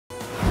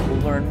We'll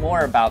learn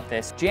more about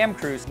this.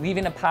 JamCruise,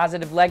 leaving a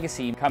positive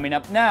legacy, coming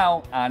up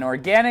now on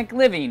Organic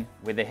Living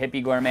with the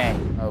Hippie Gourmet.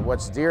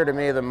 What's dear to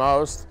me the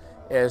most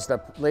is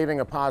the Leaving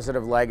a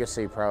Positive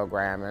Legacy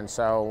program. And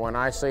so when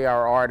I see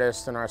our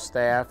artists and our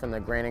staff and the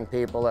greening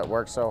people that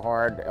work so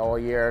hard all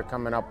year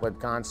coming up with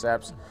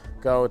concepts,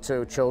 go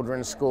to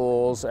children's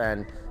schools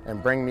and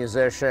bring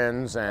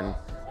musicians and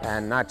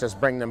not just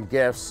bring them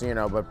gifts, you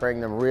know, but bring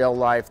them real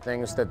life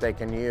things that they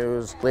can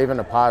use. Leaving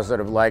a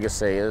positive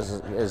legacy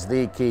is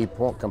the key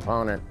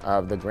component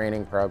of the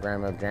greening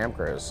program of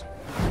JamCruise.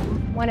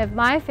 One of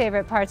my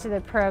favorite parts of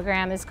the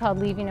program is called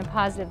Leaving a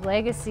Positive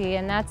Legacy,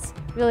 and that's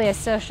really a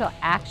social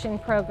action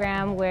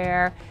program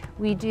where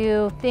we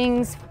do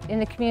things in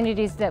the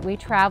communities that we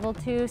travel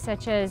to,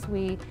 such as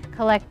we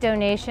collect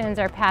donations.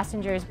 Our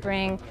passengers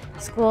bring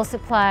school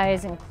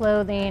supplies and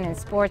clothing and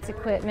sports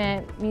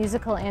equipment,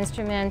 musical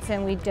instruments,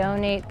 and we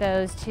donate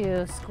those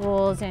to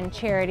schools and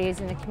charities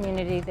in the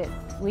community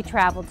that we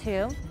travel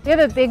to. We have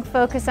a big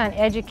focus on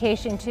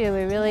education too.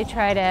 We really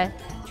try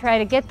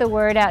to get the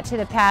word out to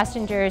the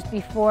passengers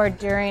before,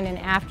 during, and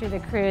after the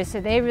cruise so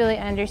they really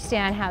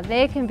understand how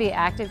they can be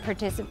active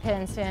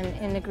participants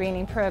in the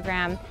greening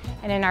program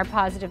and in our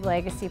positive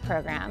legacy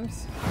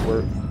programs.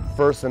 We're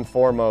first and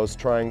foremost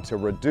trying to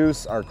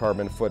reduce our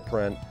carbon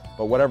footprint,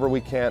 but whatever we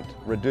can't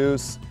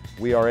reduce,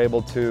 we are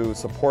able to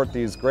support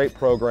these great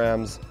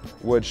programs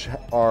which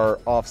are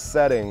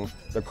offsetting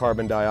the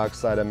carbon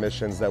dioxide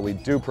emissions that we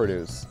do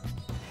produce.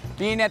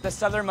 Being at the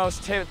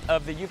southernmost tip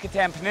of the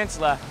Yucatan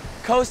Peninsula,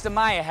 Costa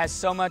has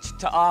so much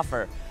to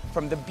offer.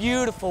 From the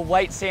beautiful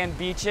white sand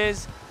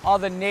beaches, all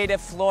the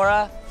native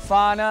flora,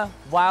 fauna,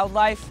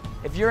 wildlife.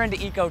 If you're into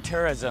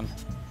ecotourism,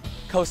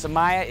 Costa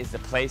is the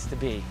place to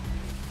be.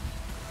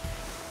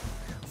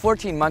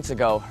 14 months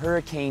ago,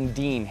 Hurricane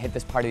Dean hit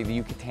this part of the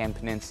Yucatan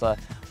Peninsula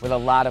with a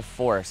lot of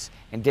force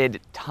and did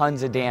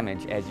tons of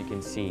damage, as you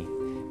can see.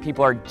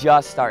 People are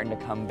just starting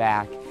to come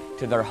back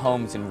to their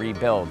homes and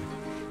rebuild.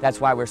 That's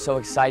why we're so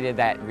excited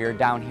that we're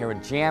down here with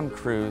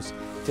JamCruise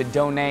to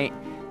donate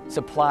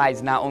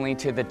supplies not only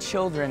to the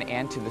children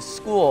and to the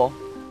school,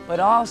 but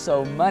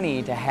also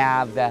money to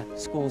have the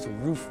school's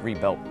roof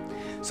rebuilt.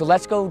 So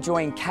let's go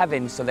join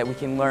Kevin so that we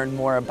can learn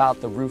more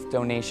about the roof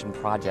donation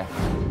project.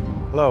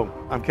 Hello,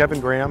 I'm Kevin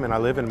Graham and I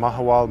live in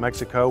Mahahual,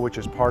 Mexico, which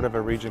is part of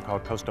a region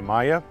called Costa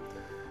Maya.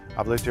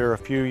 I've lived here a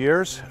few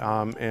years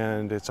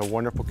and it's a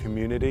wonderful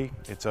community.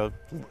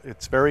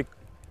 It's very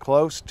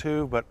close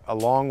to, but a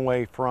long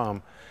way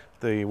from,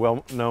 the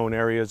well-known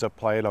areas of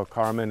Playa del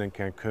Carmen and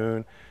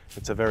Cancun.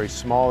 It's a very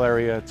small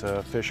area. It's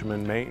a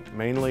fisherman,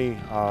 mainly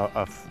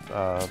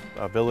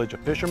a village of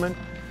fishermen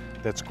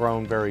that's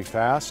grown very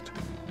fast.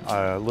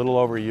 A little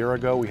over a year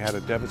ago, we had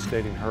a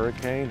devastating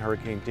hurricane,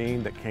 Hurricane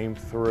Dean, that came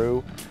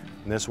through,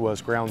 and this was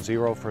ground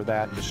zero for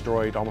that,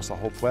 destroyed almost the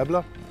whole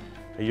Puebla.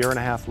 A year and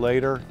a half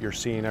later, you're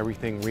seeing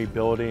everything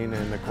rebuilding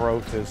and the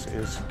growth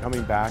is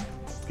coming back.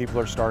 People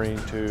are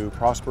starting to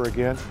prosper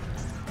again.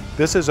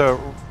 This is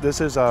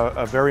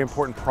a very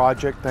important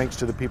project thanks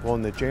to the people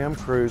in the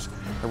JamCruise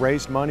that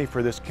raised money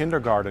for this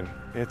kindergarten.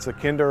 It's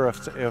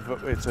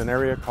it's an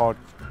area called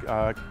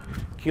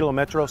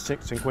Kilometro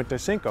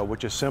 55,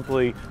 which is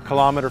simply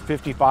kilometer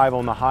 55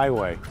 on the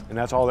highway, and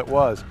that's all it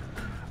was.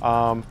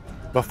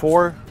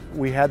 Before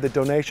we had the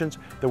donations,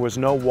 there was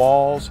no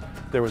walls,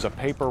 there was a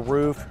paper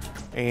roof,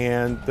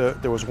 and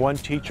there was one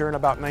teacher and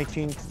about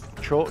 19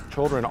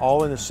 children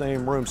all in the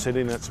same room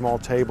sitting at small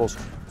tables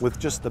with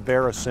just the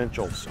bare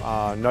essentials,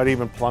 not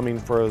even plumbing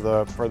for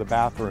the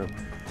bathroom.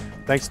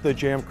 Thanks to the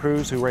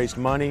JamCruise who raised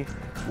money,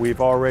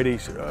 we've already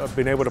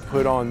been able to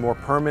put on more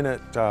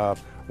permanent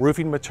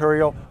roofing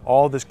material.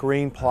 All this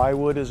green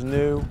plywood is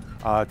new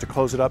to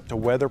close it up, to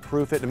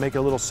weatherproof it, and make it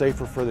a little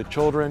safer for the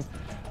children.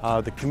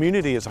 The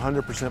community is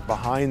 100%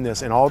 behind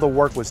this, and all the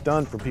work was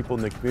done from people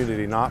in the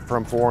community, not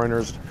from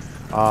foreigners,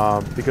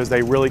 because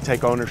they really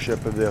take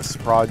ownership of this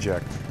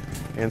project.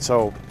 And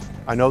so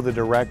I know the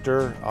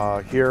director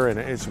here, and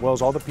as well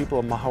as all the people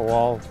of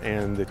Mahahual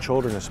and the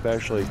children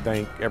especially,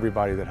 thank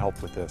everybody that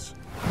helped with this.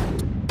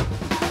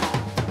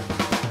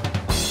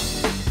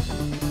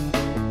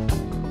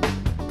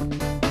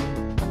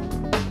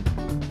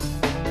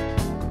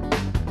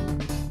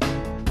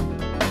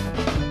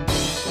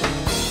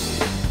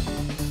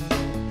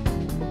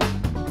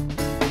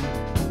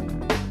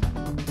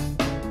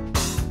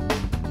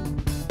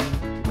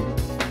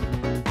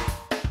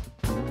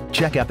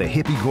 Check out the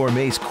Hippie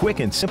Gourmet's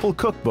quick and simple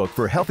cookbook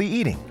for healthy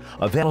eating,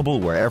 available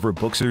wherever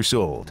books are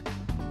sold.